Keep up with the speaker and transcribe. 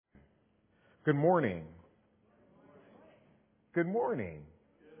Good morning. Good morning.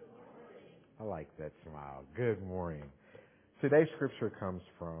 I like that smile. Good morning. Today's scripture comes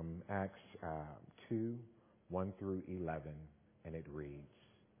from Acts 2, 1 through 11, and it reads,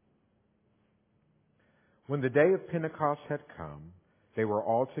 When the day of Pentecost had come, they were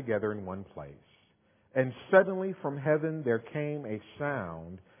all together in one place. And suddenly from heaven there came a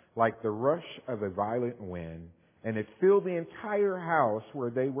sound like the rush of a violent wind, and it filled the entire house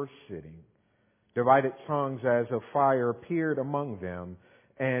where they were sitting. Divided tongues as of fire appeared among them,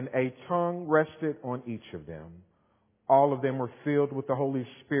 and a tongue rested on each of them. All of them were filled with the Holy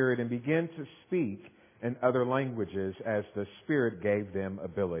Spirit and began to speak in other languages as the Spirit gave them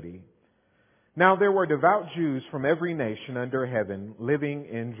ability. Now there were devout Jews from every nation under heaven living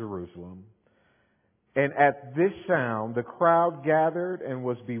in Jerusalem. And at this sound the crowd gathered and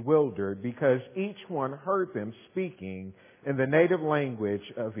was bewildered because each one heard them speaking in the native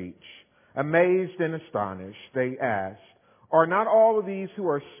language of each. Amazed and astonished, they asked, Are not all of these who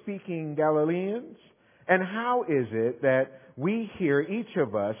are speaking Galileans? And how is it that we hear each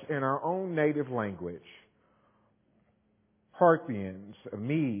of us in our own native language? Parthians,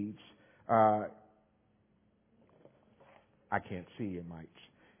 Medes, I can't see Elamites,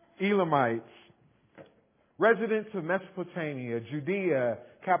 Elamites, residents of Mesopotamia, Judea,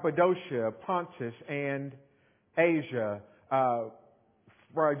 Cappadocia, Pontus, and Asia,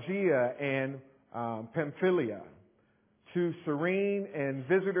 Phrygia and Pamphylia, to Cyrene and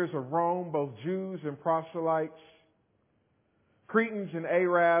visitors of Rome, both Jews and proselytes, Cretans and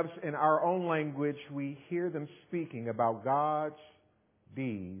Arabs, in our own language, we hear them speaking about God's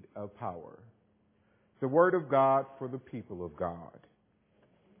deed of power. The word of God for the people of God.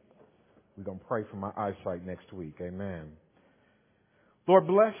 We're going to pray for my eyesight next week. Amen. Lord,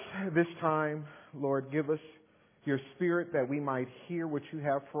 bless this time. Lord, give us your Spirit that we might hear what you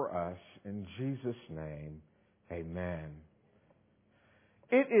have for us. In Jesus' name, amen.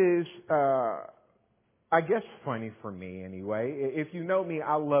 It is, I guess, funny for me anyway. If you know me,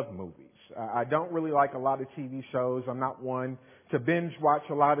 I love movies. I don't really like a lot of TV shows. I'm not one to binge watch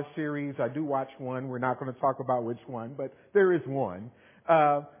a lot of series. I do watch one. We're not going to talk about which one, but there is one.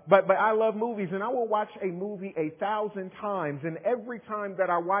 But I love movies, and I will watch a movie 1,000 times, and every time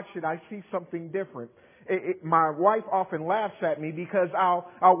that I watch it, I see something different. My wife often laughs at me because I'll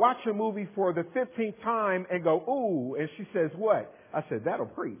watch a movie for the 15th time and go, ooh, and she says, what? I said, that'll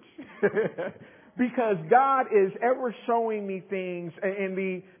preach. Because God is ever showing me things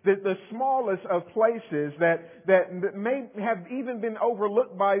in the smallest of places that may have even been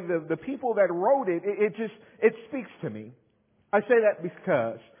overlooked by the people that wrote it. It speaks to me. I say that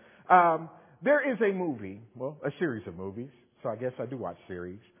because there is a movie, well, a series of movies, so I guess I do watch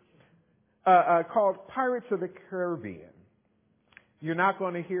series, called Pirates of the Caribbean. You're not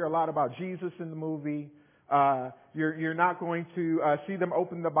going to hear a lot about Jesus in the movie. You're not going to see them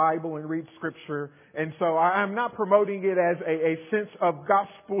open the Bible and read Scripture. And so I'm not promoting it as a sense of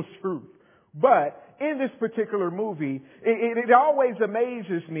gospel truth. But in this particular movie, it always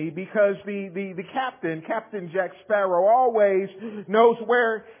amazes me because the Captain Jack Sparrow, always knows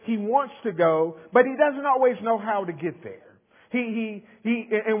where he wants to go, but he doesn't always know how to get there. He,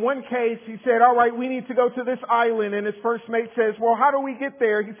 in one case, he said, all right, we need to go to this island. And his first mate says, well, how do we get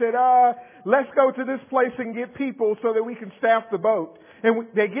there? He said, let's go to this place and get people so that we can staff the boat. And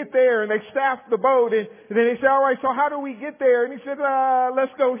they get there and they staff the boat. And then they say, all right, so how do we get there? And he said,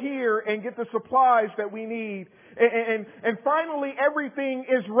 let's go here and get the supplies that we need. And finally, everything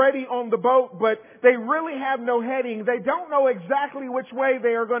is ready on the boat, but they really have no heading. They don't know exactly which way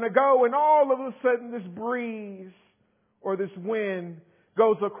they are going to go. And all of a sudden, this breeze or this wind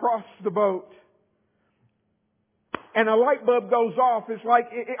goes across the boat. And a light bulb goes off. It's like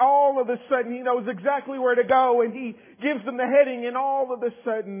all of a sudden he knows exactly where to go, and he gives them the heading, and all of a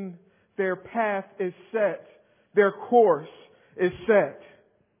sudden their path is set. Their course is set.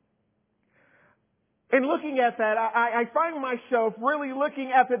 In looking at that, I find myself really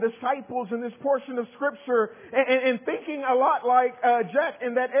looking at the disciples in this portion of Scripture and thinking a lot like Jack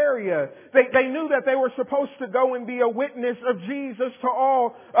in that area. They knew that they were supposed to go and be a witness of Jesus to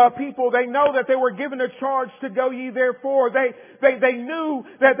all people. They know that they were given a charge to go ye therefore. They knew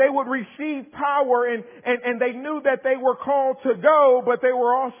that they would receive power and they knew that they were called to go, but they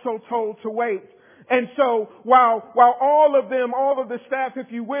were also told to wait. And so while all of the staff, if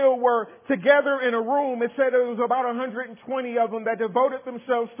you will, were together in a room, it said it was about 120 of them that devoted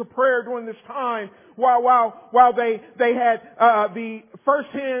themselves to prayer during this time, while they had the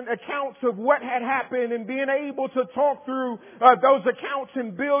first-hand accounts of what had happened and being able to talk through those accounts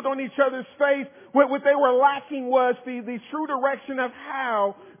and build on each other's faith. What they were lacking was the true direction of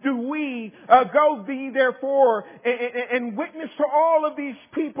how do we go thee therefore and witness to all of these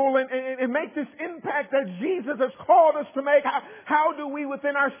people and make this impact that Jesus has called us to make? How do we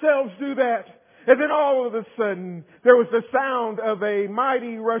within ourselves do that? And then all of a sudden, there was the sound of a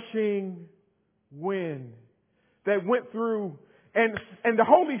mighty rushing wind that went through, and the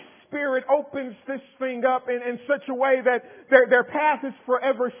Holy Spirit opens this thing up in such a way that their path is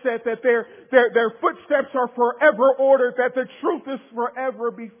forever set, that their footsteps are forever ordered, that the truth is forever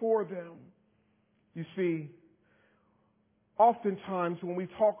before them. You see, oftentimes when we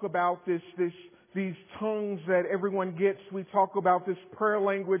talk about these tongues that everyone gets, we talk about this prayer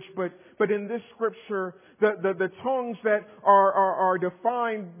language, but in this scripture, the tongues that are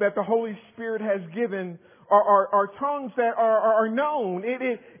defined, that the Holy Spirit has given, are tongues that are known.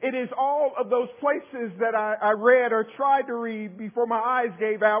 It is all of those places that I read or tried to read before my eyes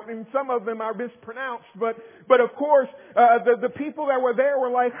gave out, and some of them are mispronounced. But of course, the people that were there were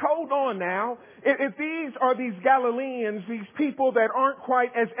like, hold on now. If these are these Galileans, these people that aren't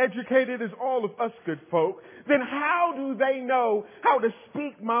quite as educated as all of us good folk, then how do they know how to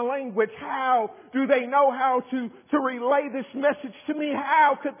speak my language? How do they know how to relay this message to me?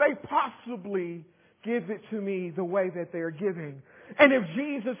 How could they possibly give it to me the way that they're giving? And if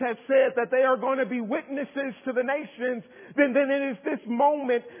Jesus has said that they are going to be witnesses to the nations, then it is this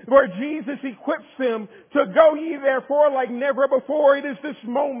moment where Jesus equips them to go ye therefore like never before. It is this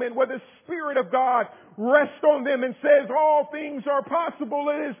moment where the Spirit of God rests on them and says all things are possible.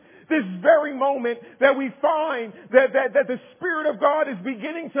 It is this very moment that we find that the Spirit of God is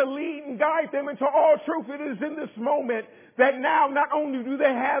beginning to lead and guide them into all truth. It is in this moment that now not only do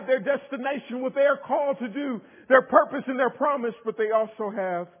they have their destination, what they are called to do, their purpose and their promise, but they also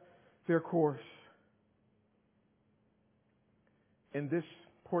have their course. In this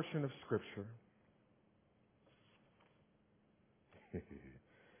portion of Scripture,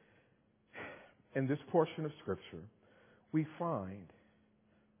 we find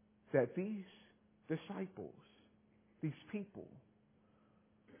that these disciples, these people,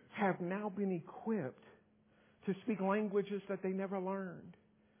 have now been equipped to speak languages that they never learned,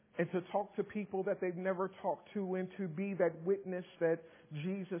 and to talk to people that they've never talked to, and to be that witness that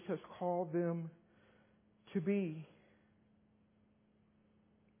Jesus has called them to be.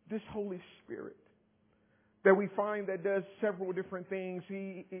 This Holy Spirit that we find that does several different things.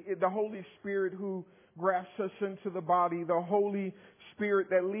 The Holy Spirit who grafts us into the body, the Holy Spirit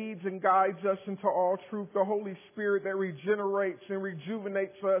that leads and guides us into all truth, the Holy Spirit that regenerates and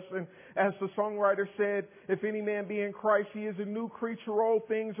rejuvenates us. And as the songwriter said, if any man be in Christ, he is a new creature, old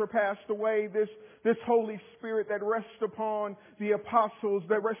things are passed away. This Holy Spirit that rests upon the apostles,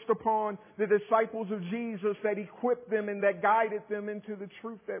 that rests upon the disciples of Jesus, that equipped them and that guided them into the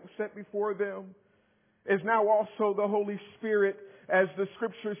truth that was set before them, is now also the Holy Spirit, as the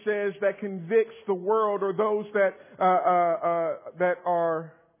Scripture says, that convicts the world, or those that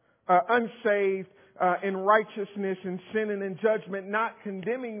are unsaved in righteousness and sin and in judgment, not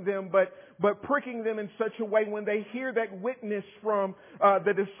condemning them, but pricking them in such a way when they hear that witness from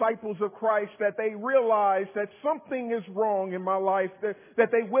the disciples of Christ, that they realize that something is wrong in my life,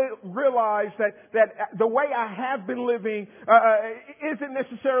 that they will realize that the way I have been living isn't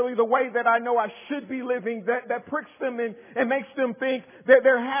necessarily the way that I know I should be living, that pricks them and makes them think that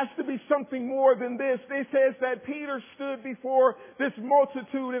there has to be something more than this. It says that Peter stood before this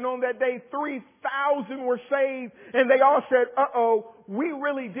multitude, and on that day 3,000 were saved, and they all said, uh-oh, we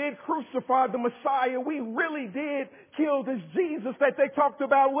really did crucify the Messiah. We really did kill this Jesus that they talked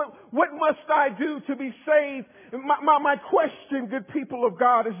about. What must I do to be saved? My question, good people of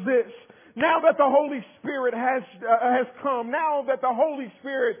God, is this. Now that the Holy Spirit has come, now that the Holy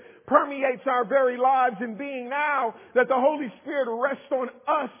Spirit permeates our very lives and being, now that the Holy Spirit rests on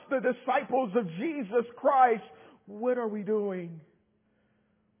us, the disciples of Jesus Christ, what are we doing?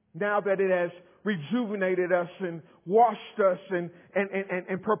 Now that it has rejuvenated us and washed us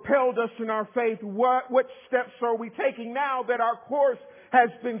and propelled us in our faith, what steps are we taking now that our course has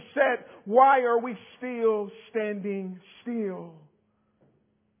been set? Why are we still standing still?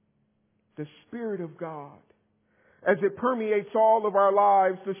 The Spirit of God, as it permeates all of our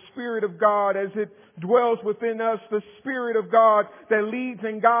lives, the Spirit of God as it dwells within us, the Spirit of God that leads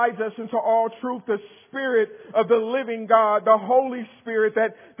and guides us into all truth, the Spirit of the living God, the Holy Spirit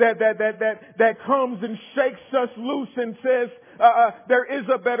that comes and shakes us loose and says, there is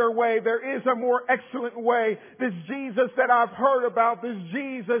a better way. There is a more excellent way. This Jesus that I've heard about, this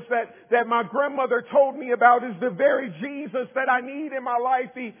Jesus that my grandmother told me about, is the very Jesus that I need in my life.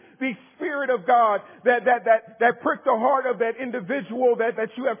 The Spirit of God that pricked the heart of that individual that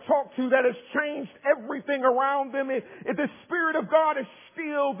you have talked to, that has changed everything around them. The Spirit of God is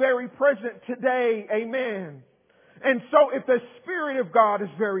still very present today. Amen. And so if the Spirit of God is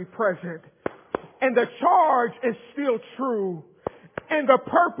very present and the charge is still true and the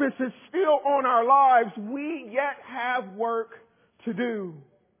purpose is still on our lives, we yet have work to do.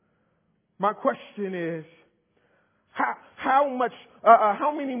 My question is,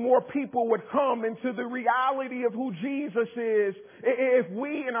 how many more people would come into the reality of who Jesus is if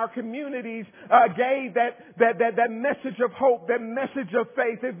we in our communities gave that message of hope, that message of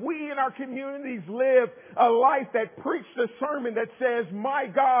faith? If we in our communities live a life that preached a sermon that says, my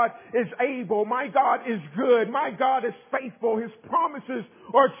God is able, my God is good, my God is faithful, His promises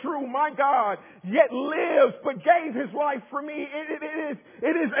are true, my God yet lives but gave His life for me. It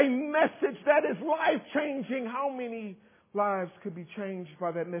is a message that is life-changing. How many lives could be changed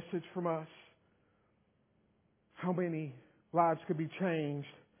by that message from us? How many lives could be changed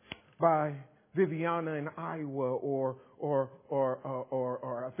by Viviana in Iowa or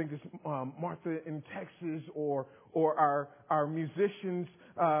I think it's Martha in Texas or our musicians,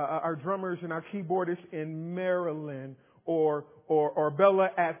 our drummers and our keyboardists in Maryland or Bella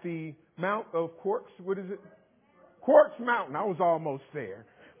at the Mount of Quartz. What is it? Quartz Mountain. I was almost there.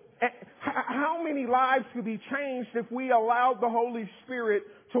 How many lives could be changed if we allowed the Holy Spirit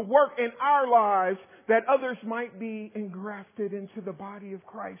to work in our lives that others might be engrafted into the body of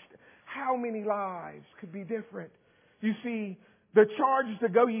Christ? How many lives could be different? You see, the charge is to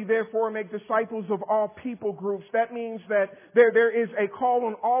go ye therefore and make disciples of all people groups. That means that there is a call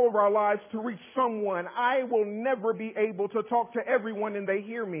on all of our lives to reach someone. I will never be able to talk to everyone and they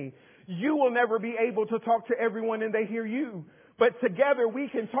hear me. You will never be able to talk to everyone and they hear you. But together we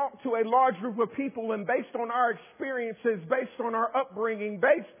can talk to a large group of people, and based on our experiences, based on our upbringing,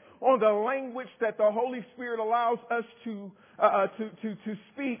 based on the language that the Holy Spirit allows us to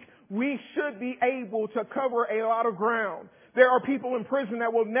speak, we should be able to cover a lot of ground. There are people in prison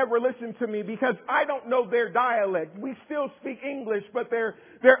that will never listen to me because I don't know their dialect. We still speak English, but their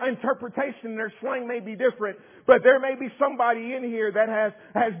interpretation, their slang may be different. But there may be somebody in here that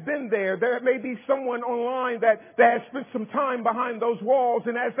has been there. There may be someone online that has spent some time behind those walls.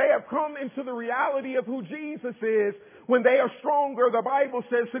 And as they have come into the reality of who Jesus is, when they are stronger, the Bible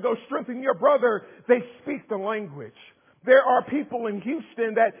says to go strengthen your brother. They speak the language. There are people in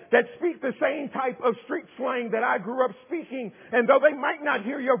Houston that speak the same type of street slang that I grew up speaking. And though they might not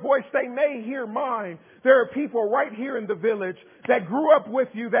hear your voice, they may hear mine. There are people right here in the village that grew up with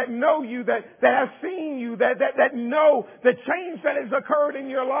you, that know you, that have seen you, that know the change that has occurred in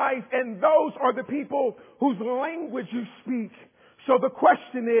your life. And those are the people whose language you speak. So the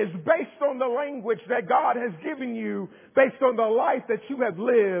question is, based on the language that God has given you, based on the life that you have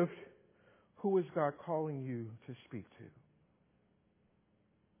lived, who is God calling you to speak to?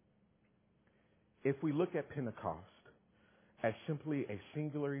 If we look at Pentecost as simply a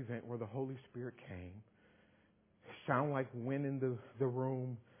singular event where the Holy Spirit came, sound like wind in the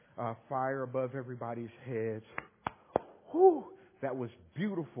room, fire above everybody's heads, whew, that was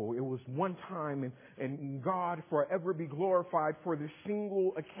beautiful. It was one time, and God forever be glorified for this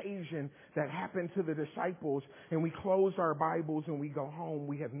single occasion that happened to the disciples, and we close our Bibles and we go home.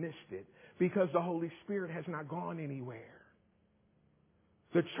 We have missed it because the Holy Spirit has not gone anywhere.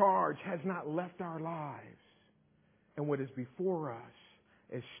 The charge has not left our lives. And what is before us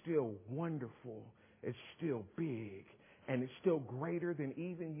is still wonderful. It's still big. And it's still greater than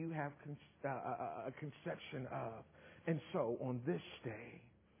even you have a conception of. And so on this day,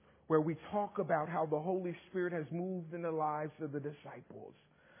 where we talk about how the Holy Spirit has moved in the lives of the disciples,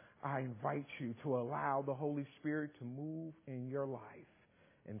 I invite you to allow the Holy Spirit to move in your life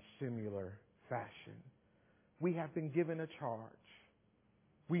in similar fashion. We have been given a charge.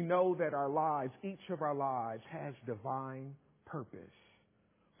 We know that our lives, each of our lives, has divine purpose.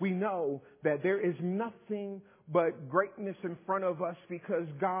 We know that there is nothing but greatness in front of us because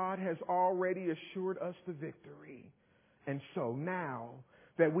God has already assured us the victory. And so now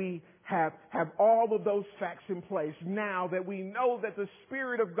that we have all of those facts in place, now that we know that the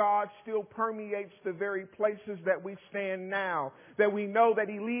Spirit of God still permeates the very places that we stand now, that we know that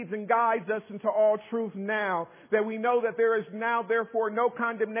He leads and guides us into all truth now, that we know that there is now therefore no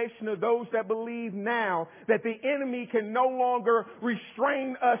condemnation of those that believe now, that the enemy can no longer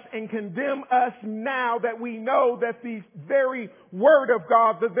restrain us and condemn us now, that we know that the very Word of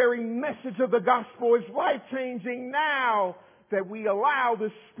God, the very message of the gospel is life-changing now, that we allow the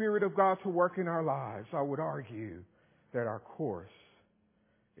Spirit of God to work in our lives. I would argue that our course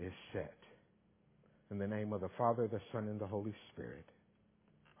is set. In the name of the Father, the Son, and the Holy Spirit.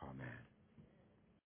 Amen.